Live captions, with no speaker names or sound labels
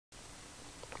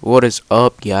What is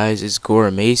up, guys? It's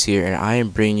Gourmet here, and I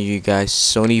am bringing you guys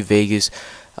Sony Vegas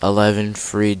 11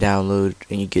 free download,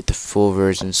 and you get the full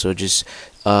version. So just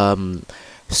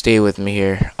stay with me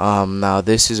here. Now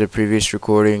this is a previous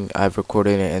recording. I've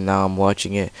recorded it, and now I'm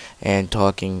watching it and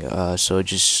talking. So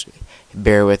just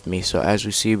bear with me. So as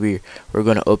we see, we're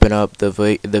gonna open up the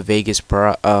Vegas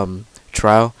Pro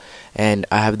trial, and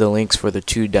I have the links for the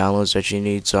 2 downloads that you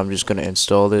need. So I'm just gonna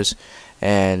install this,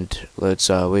 and let's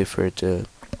wait for it to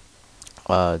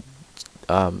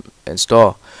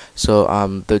install.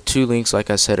 So the 2 links, like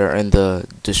I said, are in the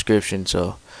description.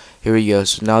 So here we go.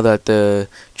 So now that the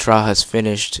trial has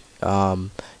finished,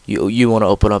 you want to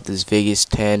open up this Vegas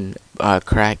 10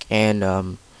 crack and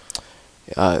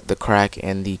the crack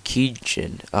and the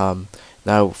Keygen.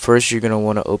 Now first you're gonna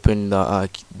want to open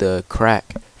the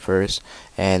crack first,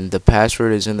 and the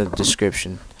password is in the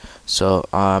description. So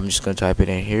I'm just gonna type it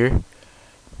in here.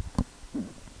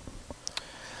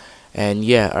 And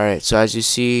yeah, alright, so as you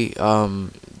see,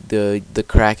 the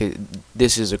crack,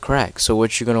 this is a crack. So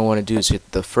what you're gonna want to do is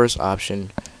hit the first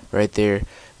option right there.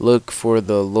 Look for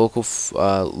the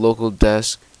local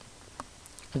disk,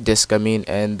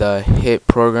 and hit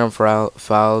program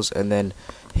files, and then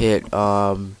hit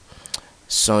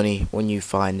Sony when you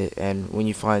find it. And when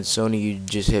you find Sony, you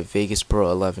just hit Vegas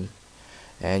Pro 11,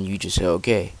 and you just hit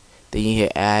OK. Then you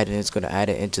hit add, and it's gonna add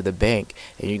it into the bank,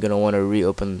 and you're gonna want to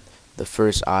reopen the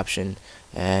first option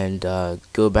and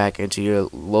go back into your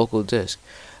local disk.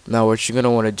 Now what you're going to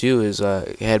want to do is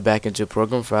head back into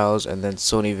program files, and then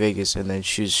Sony Vegas, and then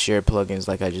choose share plugins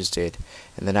like I just did,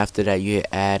 and then after that you hit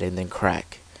add and then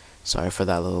crack. Sorry for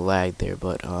that little lag there,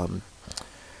 but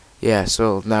yeah,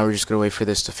 so now we're just going to wait for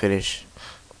this to finish.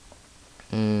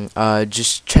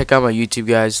 Just check out my YouTube,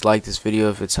 guys. Like this video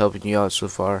if it's helping you out so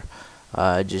far.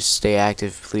 Just stay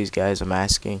active, please, guys, I'm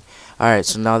asking. Alright,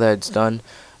 so now that it's done,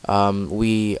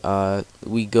 we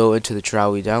go into the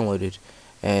trial we downloaded,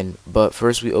 but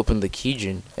first we open the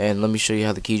Keygen, and let me show you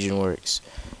how the Keygen works.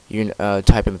 You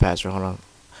type in the password. Hold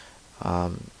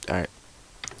on. Alright.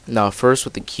 Now first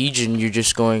with the Keygen, you're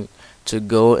just going to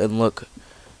go and look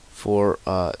for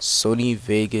Sony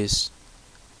Vegas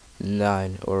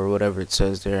 9 or whatever it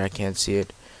says there. I can't see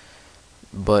it,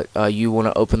 but you want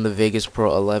to open the Vegas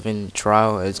Pro 11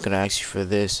 trial, and it's gonna ask you for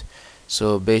this.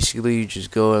 So basically you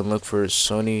just go and look for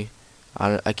Sony,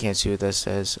 I can't see what that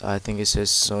says. I think it says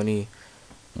Sony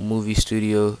Movie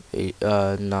Studio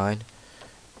 9,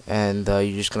 and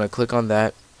you're just gonna click on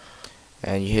that,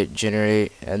 and you hit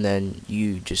generate, and then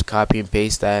you just copy and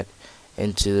paste that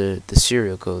into the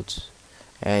serial codes.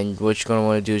 And what you're gonna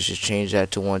want to do is just change that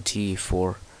to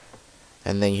 1T4,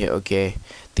 and then you hit OK.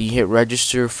 Then you hit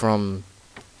register from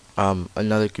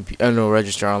another computer,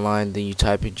 register online. Then you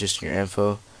type in just your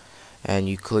info, and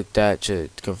you click that to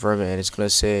confirm it, and it's gonna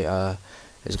say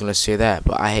that.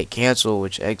 But I hit cancel,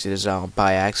 which exits out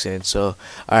by accident. So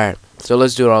alright, so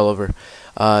let's do it all over.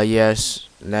 Yes,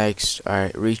 next.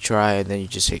 Alright, retry, and then you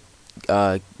just hit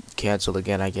cancel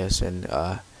again, I guess, and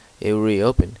it will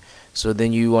reopen. So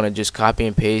then you want to just copy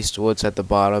and paste what's at the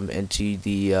bottom into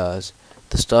the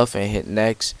stuff, and hit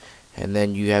next, and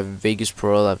then you have Vegas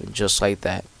Pro 11 just like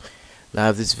that. Now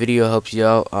if this video helps you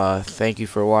out, thank you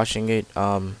for watching it.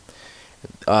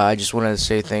 I just wanted to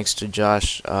say thanks to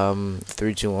Josh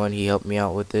 321. He helped me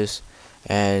out with this,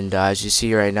 and as you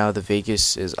see right now, the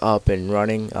Vegas is up and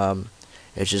running.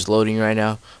 It's just loading right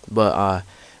now, but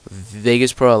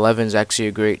Vegas Pro 11 is actually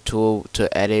a great tool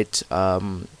to edit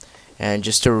and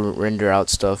just to render out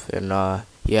stuff. And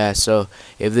yeah, so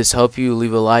if this helped you,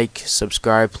 leave a like,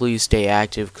 subscribe, please stay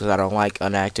active, because I don't like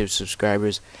inactive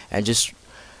subscribers, and just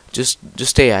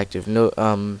stay active.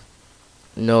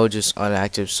 No just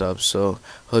inactive subs. So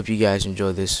hope you guys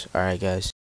enjoy this. Alright,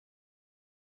 guys.